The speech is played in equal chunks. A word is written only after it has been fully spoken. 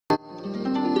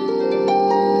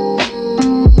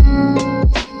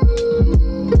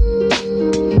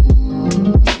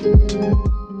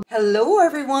Hello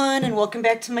everyone, and welcome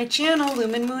back to my channel,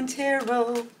 Lumen Moon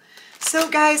Tarot. So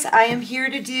guys, I am here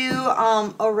to do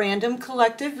a random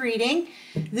collective reading.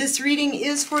 This reading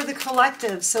is for the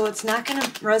collective, so it's not going to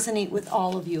resonate with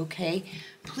all of you, okay?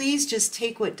 Please just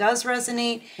take what does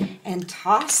resonate and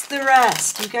toss the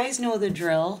rest. You guys know the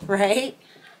drill, right?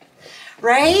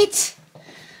 Right?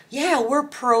 Yeah, we're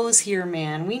pros here,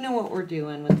 man. We know what we're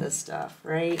doing with this stuff,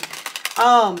 right?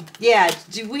 Yeah,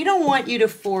 we don't want you to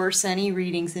force any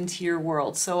readings into your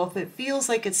world. So if it feels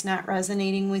like it's not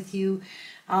resonating with you,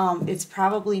 it's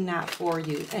probably not for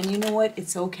you. And you know what?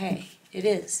 It's okay. It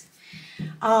is.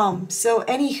 So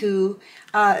anywho,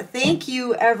 thank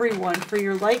you everyone for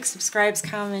your likes, subscribes,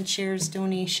 comments, shares,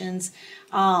 donations.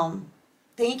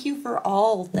 Thank you for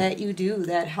all that you do.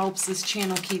 That helps this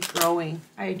channel keep growing.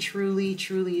 I truly,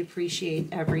 truly appreciate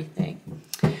everything.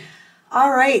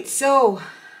 All right, so...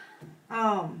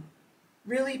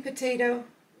 really, Potato?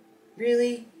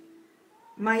 Really?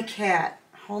 My cat.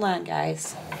 Hold on,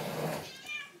 guys.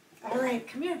 All right,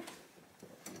 come here.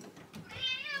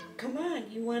 Come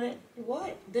on, you want it?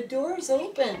 What? The door's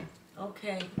open.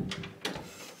 Okay.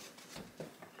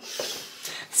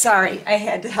 Sorry, I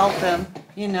had to help him.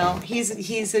 You know,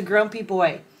 he's a grumpy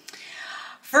boy.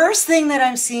 First thing that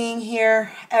I'm seeing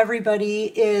here, everybody,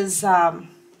 is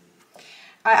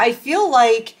I feel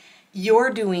like you're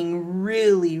doing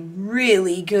really,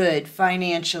 really good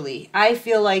financially. I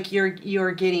feel like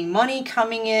you're getting money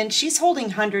coming in. She's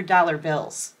holding $100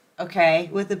 bills, okay,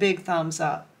 with a big thumbs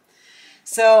up.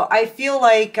 So I feel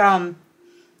like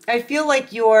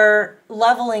you're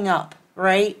leveling up,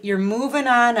 right? You're moving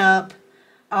on up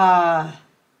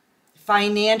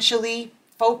financially,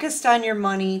 focused on your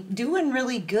money, doing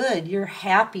really good. You're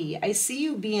happy. I see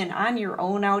you being on your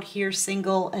own out here,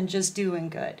 single, and just doing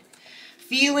good.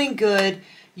 Feeling good.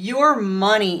 Your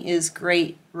money is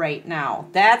great right now.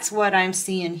 That's what I'm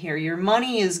seeing here. Your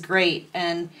money is great,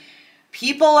 and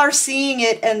people are seeing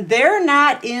it, and they're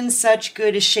not in such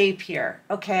good a shape here,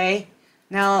 okay?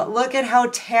 Now look at how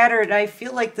tattered. I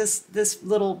feel like this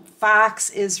little fox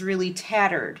is really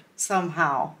tattered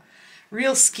somehow.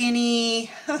 Real skinny.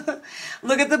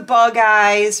 Look at the bug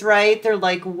eyes, right? They're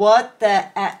like, what the,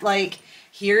 like,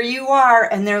 here you are,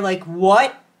 and they're like,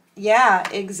 what? Yeah,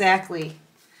 exactly.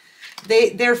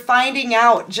 They're finding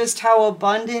out just how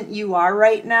abundant you are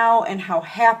right now and how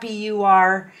happy you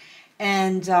are,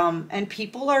 and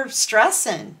people are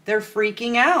stressing. They're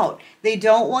freaking out. They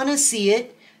don't want to see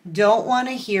it, don't want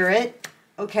to hear it,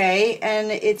 okay?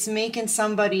 And it's making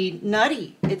somebody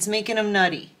nutty. It's making them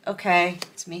nutty, okay?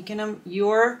 It's making them,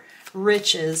 your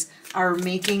riches are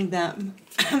making them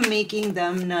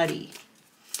nutty.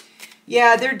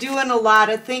 Yeah, they're doing a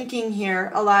lot of thinking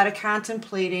here, a lot of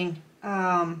contemplating.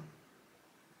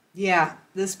 Yeah,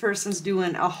 this person's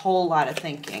doing a whole lot of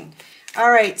thinking.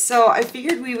 All right, so I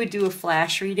figured we would do a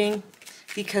flash reading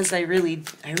because I really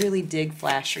dig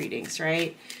flash readings,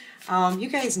 right? You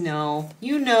guys know,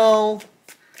 you know.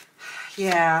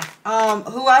 Yeah,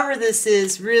 whoever this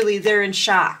is, really, they're in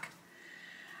shock.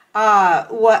 I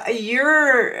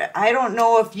don't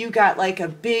know if you got like a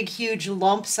big, huge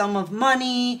lump sum of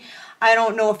money. I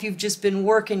don't know if you've just been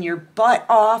working your butt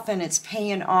off and it's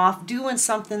paying off, doing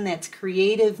something that's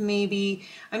creative maybe.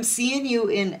 I'm seeing you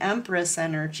in Empress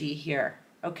energy here,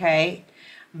 okay?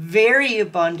 Very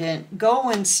abundant,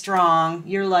 going strong.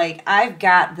 You're like, I've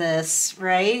got this,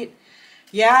 right?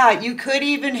 Yeah, you could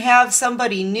even have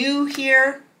somebody new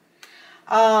here.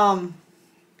 Yeah,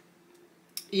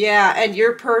 and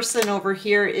your person over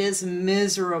here is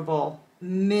miserable,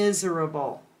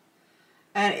 miserable.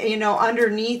 And, you know,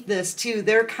 underneath this, too,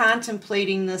 they're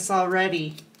contemplating this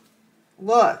already.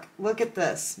 Look at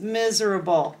this.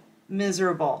 Miserable,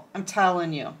 miserable. I'm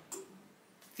telling you.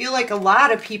 Feel like a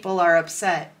lot of people are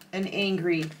upset and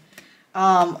angry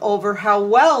over how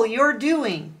well you're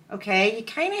doing, okay? You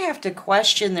kind of have to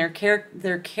question their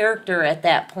character at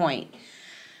that point.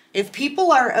 If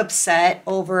people are upset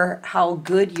over how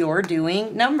good you're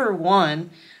doing, number one,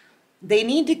 they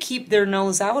need to keep their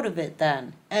nose out of it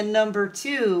then. And number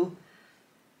two,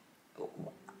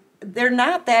 they're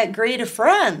not that great of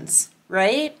friends,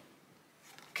 right?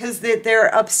 Because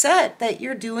they're upset that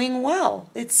you're doing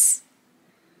well. It's,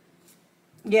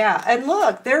 yeah, and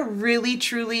look, they're really,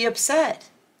 truly upset,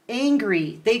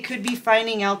 angry. They could be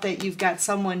finding out that you've got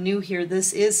someone new here.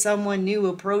 This is someone new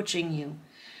approaching you.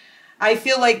 I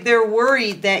feel like they're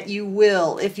worried that you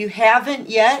will. If you haven't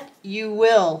yet, you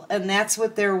will. And that's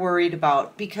what they're worried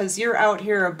about, because you're out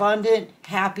here abundant,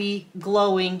 happy,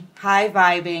 glowing, high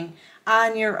vibing,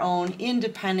 on your own,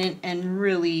 independent, and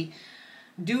really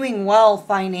doing well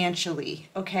financially,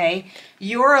 okay?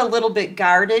 You're a little bit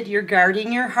guarded. You're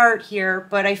guarding your heart here,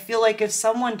 but I feel like if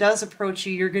someone does approach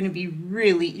you, you're going to be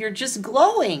really, you're just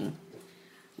glowing.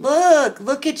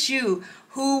 Look at you.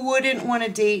 Who wouldn't want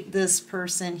to date this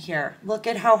person here? Look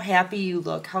at how happy you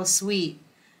look, how sweet,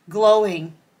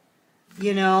 glowing.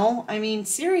 You know, I mean,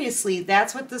 seriously,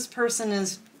 that's what this person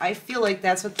is. I feel like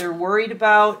that's what they're worried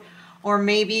about. Or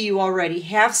maybe you already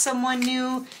have someone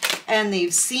new and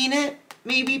they've seen it.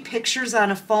 Maybe pictures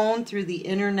on a phone through the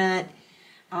internet,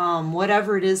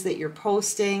 whatever it is that you're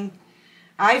posting.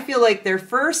 I feel like they're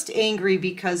first angry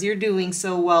because you're doing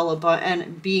so well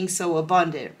and being so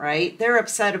abundant, right? They're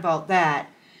upset about that.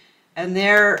 And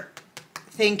they're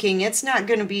thinking it's not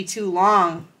going to be too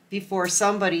long before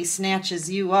somebody snatches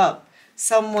you up.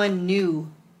 Someone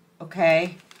new,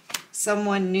 okay?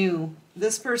 Someone new.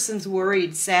 This person's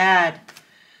worried, sad,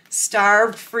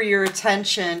 starved for your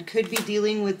attention. Could be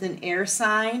dealing with an air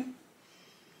sign.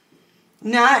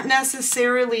 Not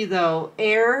necessarily, though.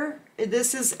 Air,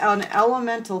 this is an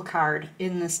elemental card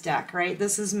in this deck, right?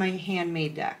 This is my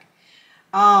handmade deck.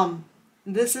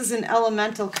 This is an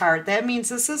elemental card. That means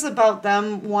this is about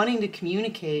them wanting to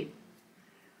communicate,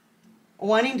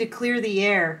 wanting to clear the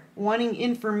air, wanting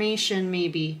information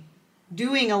maybe,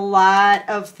 doing a lot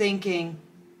of thinking,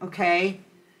 okay?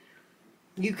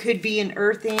 You could be an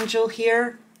earth angel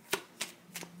here.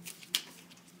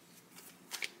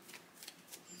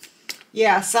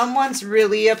 Yeah, someone's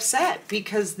really upset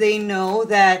because they know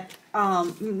that,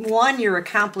 one, you're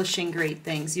accomplishing great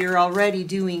things. You're already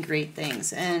doing great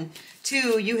things. And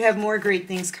two, you have more great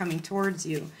things coming towards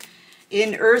you.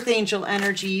 In earth angel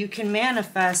energy, you can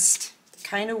manifest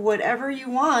kind of whatever you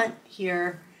want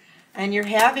here, and you're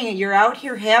out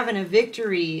here having a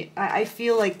victory. I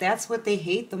feel like that's what they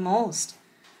hate the most,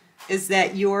 is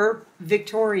that you're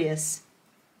victorious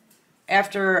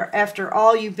after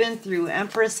all you've been through.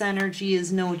 Empress energy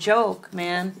is no joke,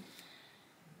 man.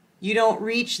 You don't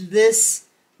reach this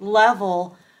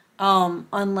level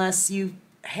unless you've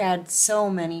had so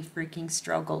many freaking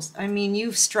struggles. I mean,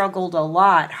 you've struggled a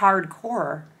lot,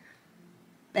 hardcore.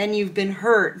 And you've been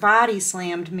hurt, body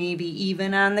slammed maybe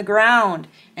even on the ground,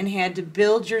 and had to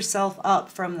build yourself up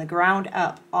from the ground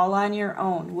up, all on your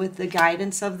own with the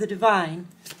guidance of the divine.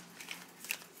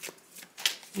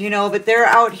 You know, but they're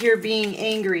out here being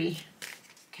angry,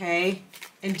 okay,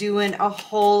 and doing a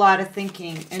whole lot of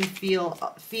thinking and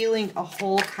feeling a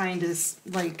whole kind of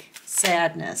like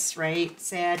sadness, right?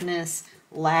 Sadness,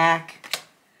 lack,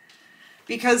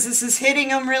 because this is hitting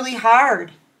them really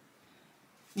hard.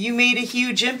 You made a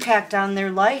huge impact on their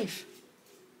life.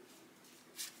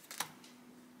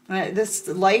 This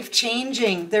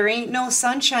life-changing. There ain't no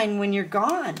sunshine when you're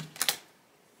gone.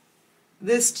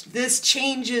 This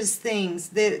changes things.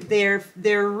 They're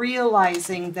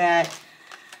realizing that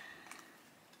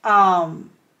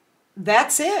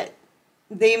that's it.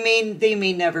 They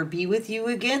may never be with you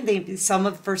again.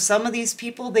 For some of these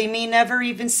people, they may never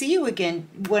even see you again.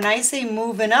 When I say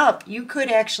moving up, you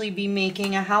could actually be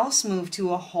making a house move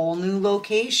to a whole new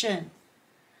location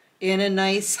in a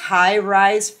nice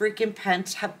high-rise freaking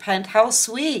penthouse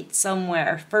suite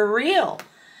somewhere, for real.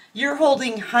 You're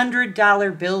holding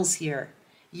 $100 bills here.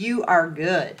 You are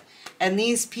good. And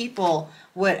these people,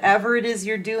 whatever it is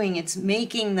you're doing, it's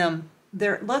making them,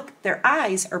 look, their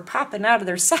eyes are popping out of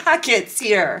their sockets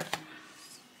here.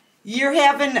 You're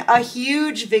having a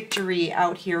huge victory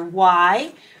out here.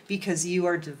 Why? Because you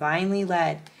are divinely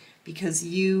led. Because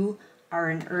you are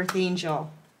an earth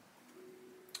angel.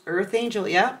 Earth angel,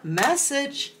 yep.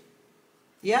 Message.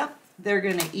 Yep. They're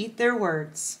going to eat their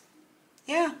words.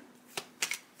 Yeah.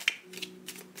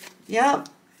 Yep.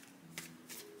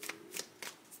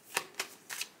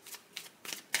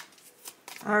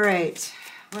 All right.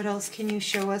 What else can you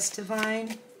show us,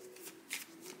 Divine?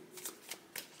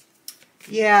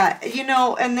 Yeah, you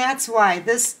know, and that's why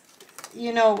this,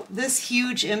 you know, this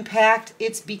huge impact,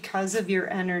 it's because of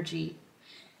your energy.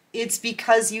 It's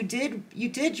because you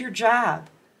did your job.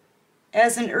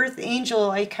 As an earth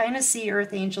angel, I kind of see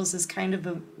earth angels as kind of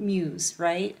a muse,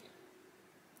 right?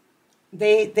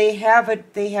 They have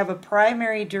a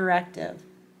primary directive.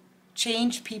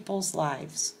 Change people's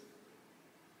lives.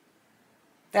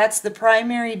 That's the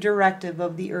primary directive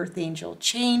of the earth angel.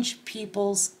 Change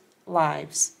people's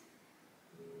lives.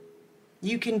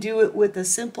 You can do it with a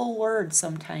simple word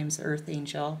sometimes, earth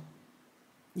angel.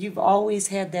 You've always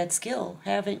had that skill,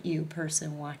 haven't you,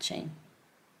 person watching?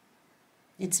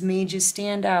 It's made you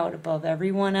stand out above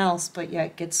everyone else, but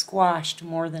yet get squashed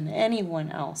more than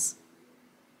anyone else.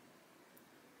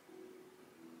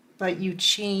 But you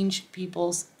change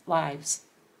people's lives.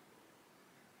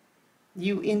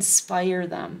 You inspire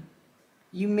them.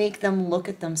 You make them look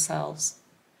at themselves.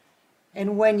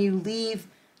 And when you leave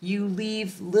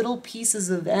little pieces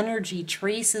of energy,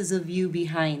 traces of you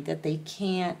behind that they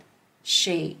can't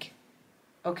shake.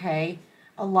 Okay?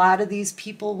 A lot of these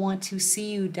people want to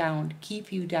see you down,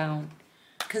 keep you down,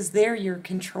 because you're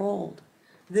controlled.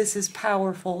 This is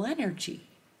powerful energy.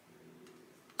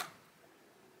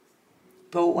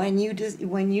 But when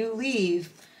you leave,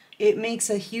 it makes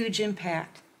a huge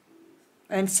impact.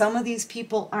 And some of these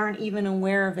people aren't even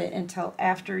aware of it until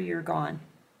after you're gone.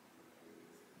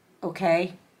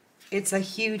 Okay? It's a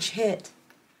huge hit.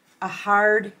 A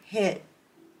hard hit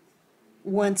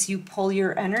once you pull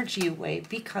your energy away,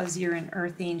 because you're an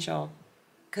earth angel.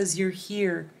 Because you're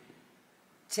here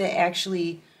to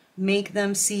actually make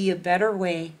them see a better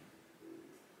way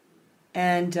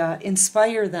and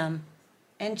inspire them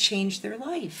and change their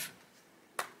life.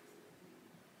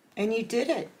 And you did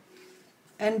it.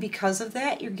 And because of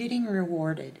that, you're getting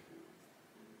rewarded.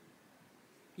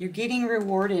 You're getting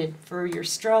rewarded for your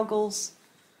struggles.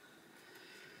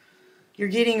 You're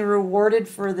getting rewarded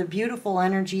for the beautiful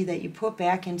energy that you put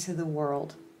back into the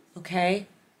world. Okay?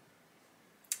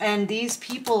 And these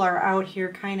people are out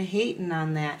here kind of hating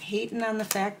on that. Hating on the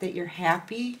fact that you're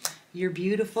happy, you're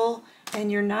beautiful,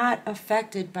 and you're not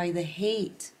affected by the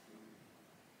hate.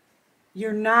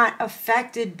 You're not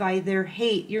affected by their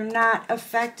hate. You're not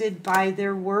affected by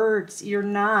their words. You're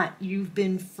not. You've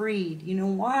been freed. You know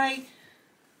why?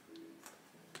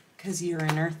 Because you're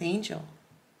an earth angel.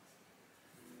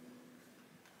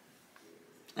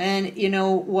 And you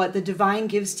know what the divine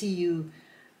gives to you,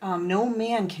 no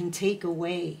man can take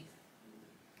away.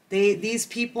 These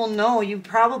people know you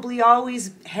probably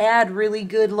always had really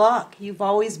good luck. You've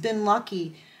always been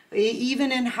lucky.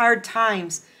 Even in hard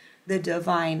times, the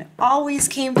divine always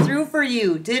came through for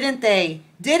you, didn't they?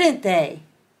 Didn't they?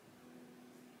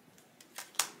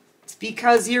 It's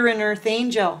because you're an earth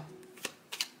angel.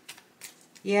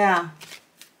 Yeah.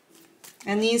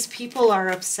 And these people are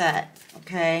upset,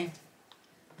 okay,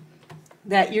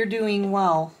 that you're doing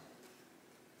well.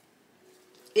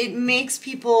 It makes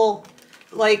people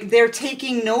like they're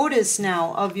taking notice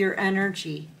now of your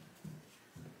energy.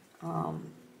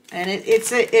 And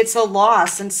it's a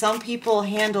loss, and some people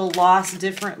handle loss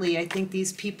differently. I think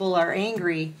these people are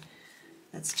angry.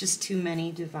 That's just too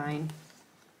many, divine.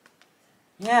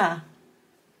 Yeah.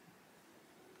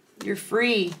 You're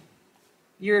free.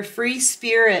 You're a free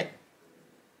spirit.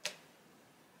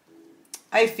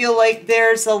 I feel like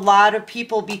there's a lot of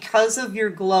people, because of your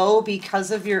glow,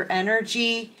 because of your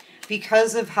energy,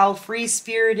 because of how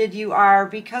free-spirited you are,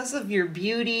 because of your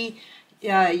beauty,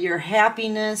 your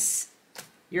happiness,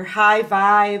 your high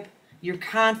vibe, your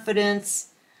confidence.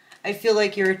 I feel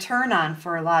like you're a turn-on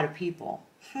for a lot of people.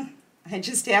 I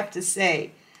just have to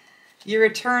say, you're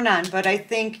a turn-on, but I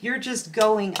think you're just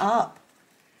going up.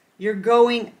 You're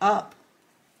going up.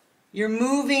 You're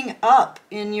moving up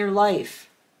in your life,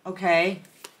 okay?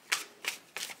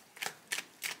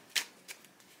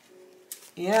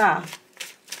 Yeah.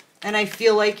 And I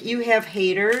feel like you have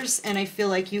haters, and I feel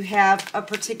like you have a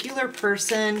particular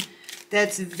person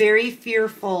that's very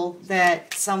fearful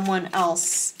that someone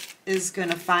else is going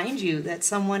to find you, that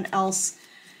someone else,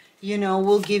 you know,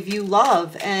 will give you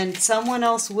love, and someone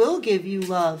else will give you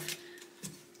love.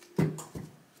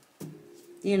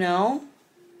 You know,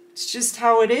 it's just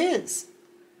how it is.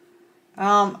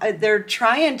 They're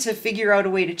trying to figure out a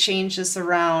way to change this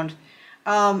around.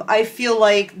 I feel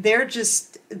like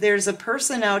there's a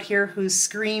person out here who's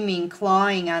screaming,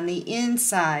 clawing on the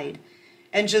inside,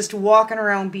 and just walking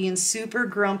around being super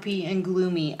grumpy and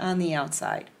gloomy on the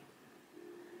outside.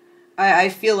 I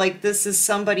feel like this is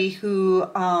somebody who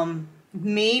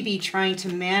may be trying to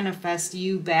manifest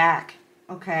you back,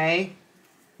 okay?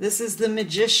 This is the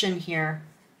Magician here.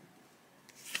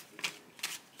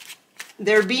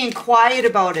 They're being quiet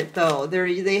about it, though.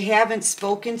 They haven't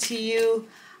spoken to you.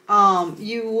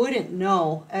 You wouldn't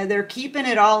know. They're keeping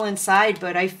it all inside,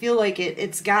 but I feel like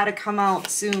it's got to come out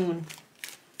soon.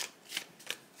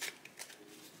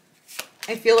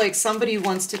 I feel like somebody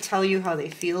wants to tell you how they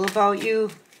feel about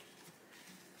you.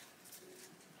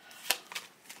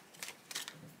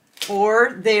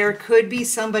 Or there could be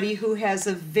somebody who has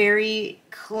a very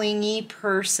clingy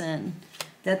person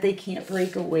that they can't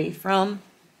break away from.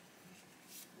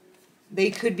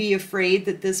 They could be afraid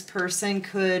that this person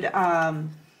could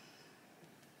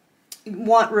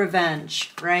want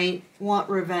revenge, right? Want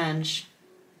revenge.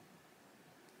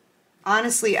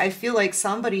 Honestly, I feel like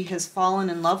somebody has fallen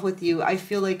in love with you. I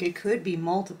feel like it could be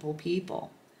multiple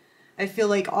people. I feel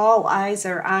like all eyes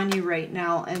are on you right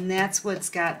now, and that's what's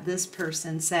got this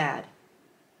person sad.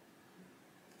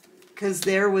 because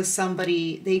there was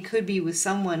somebody, they could be with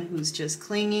someone who's just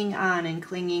clinging on and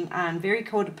clinging on, very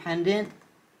codependent.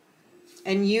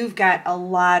 And you've got a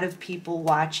lot of people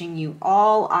watching you.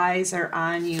 All eyes are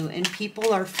on you, and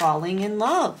people are falling in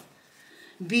love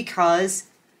because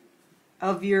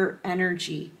of your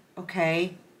energy,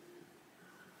 okay?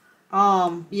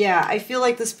 Yeah, I feel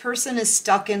like this person is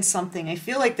stuck in something. I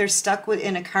feel like they're stuck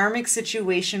in a karmic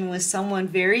situation with someone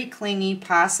very clingy,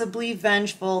 possibly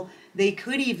vengeful. They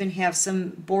could even have some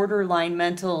borderline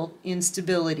mental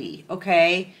instability,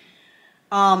 okay?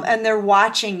 And they're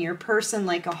watching your person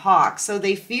like a hawk, so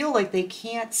they feel like they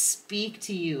can't speak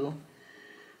to you.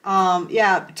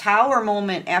 Yeah, tower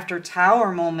moment after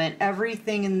tower moment,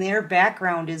 everything in their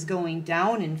background is going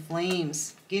down in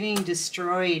flames, getting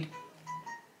destroyed.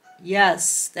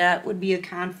 Yes, that would be a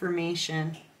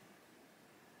confirmation.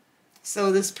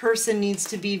 So this person needs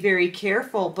to be very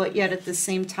careful, but yet at the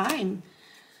same time,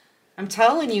 I'm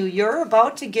telling you, you're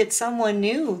about to get someone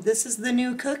new. This is the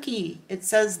new cookie. It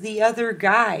says the other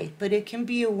guy, but it can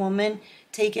be a woman.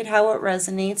 Take it how it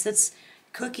resonates.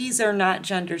 Cookies are not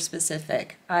gender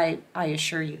specific, I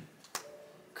assure you.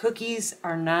 Cookies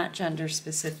are not gender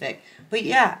specific. But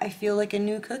yeah, I feel like a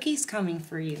new cookie's coming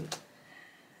for you.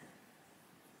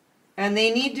 And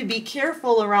they need to be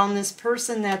careful around this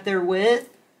person that they're with,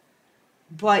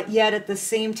 but yet at the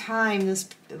same time, this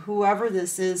whoever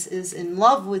this is in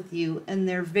love with you, and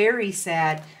they're very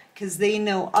sad because they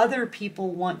know other people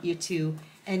want you to,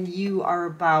 and you are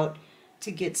about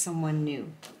to get someone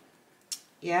new.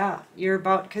 Yeah, you're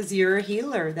about, because you're a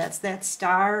healer. That's that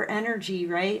star energy,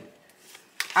 right?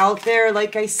 Out there,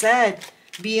 like I said,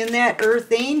 being that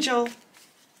earth angel.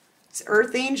 It's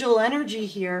earth angel energy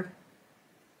here.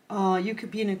 You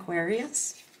could be an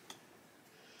Aquarius.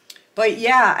 But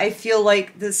yeah, I feel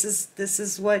like this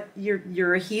is what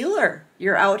you're a healer.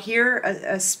 You're out here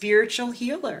a spiritual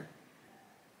healer.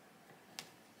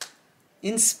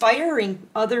 Inspiring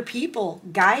other people,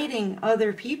 guiding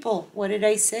other people. What did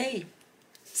I say?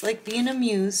 It's like being a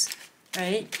muse,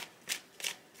 right?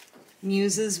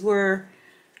 Muses were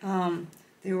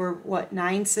there were what,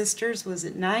 9 sisters? Was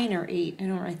it 9 or 8? I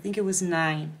don't know. I think it was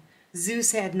 9.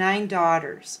 Zeus had 9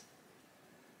 daughters.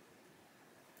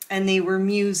 And they were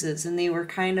muses, and they were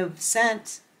kind of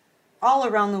sent all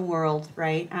around the world,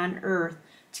 right, on Earth,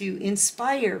 to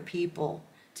inspire people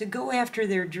to go after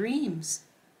their dreams.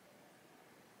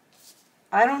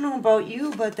 I don't know about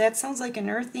you, but that sounds like an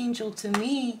earth angel to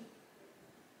me.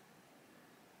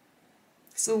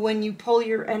 So when you pull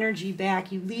your energy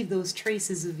back, you leave those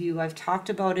traces of you. I've talked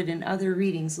about it in other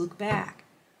readings. Look back.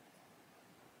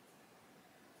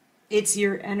 It's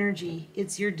your energy.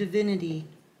 It's your divinity.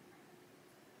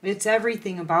 It's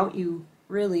everything about you,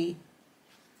 really.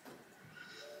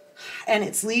 And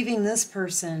it's leaving this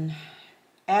person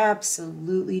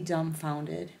absolutely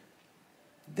dumbfounded.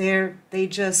 They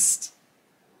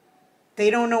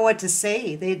don't know what to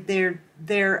say.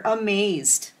 They're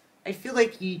amazed. I feel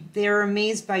like they're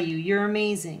amazed by you. You're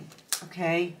amazing.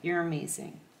 Okay? You're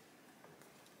amazing.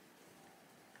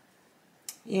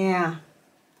 Yeah.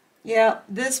 Yeah,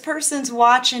 this person's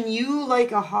watching you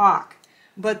like a hawk.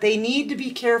 But they need to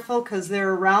be careful because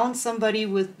they're around somebody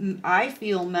with, I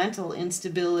feel, mental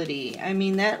instability. I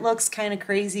mean, that looks kind of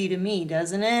crazy to me,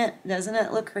 doesn't it? Doesn't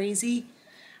it look crazy?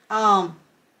 Yeah,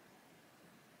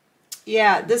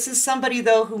 this is somebody,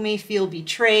 though, who may feel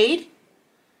betrayed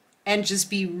and just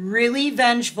be really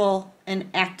vengeful and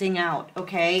acting out,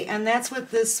 okay? And that's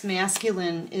what this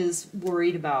masculine is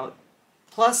worried about.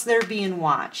 Plus, they're being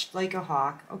watched like a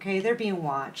hawk, okay? They're being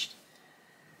watched.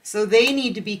 So they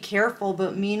need to be careful,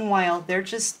 but meanwhile,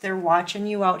 they're watching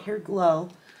you out here glow.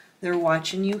 They're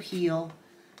watching you heal.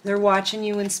 They're watching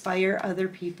you inspire other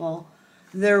people.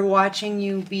 They're watching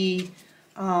you be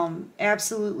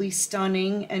absolutely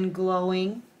stunning and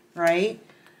glowing, right?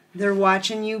 They're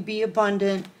watching you be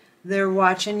abundant. They're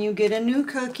watching you get a new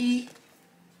cookie.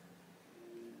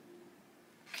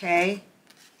 Okay?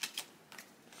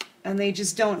 And they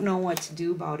just don't know what to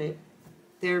do about it.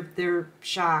 They're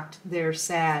shocked, they're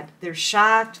sad. They're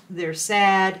shocked, they're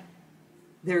sad,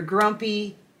 they're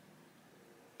grumpy,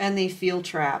 and they feel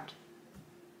trapped.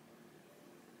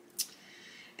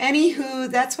 Anywho,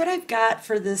 that's what I've got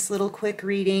for this little quick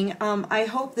reading. I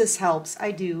hope this helps.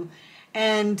 I do.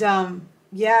 And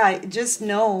yeah, just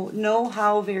know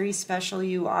how very special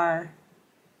you are.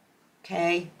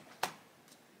 Okay?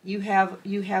 You have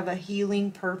a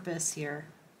healing purpose here.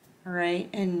 All right?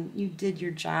 And you did your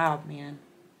job, man.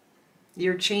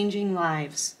 You're changing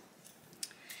lives.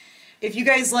 If you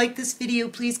guys like this video,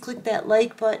 please click that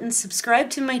like button, subscribe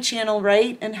to my channel,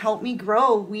 right, and help me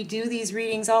grow. We do these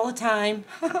readings all the time.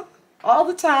 All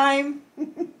the time.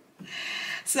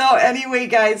 So anyway,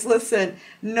 guys, listen,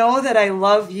 know that I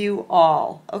love you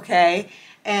all, okay?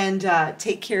 And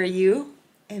take care of you,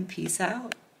 and peace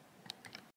out.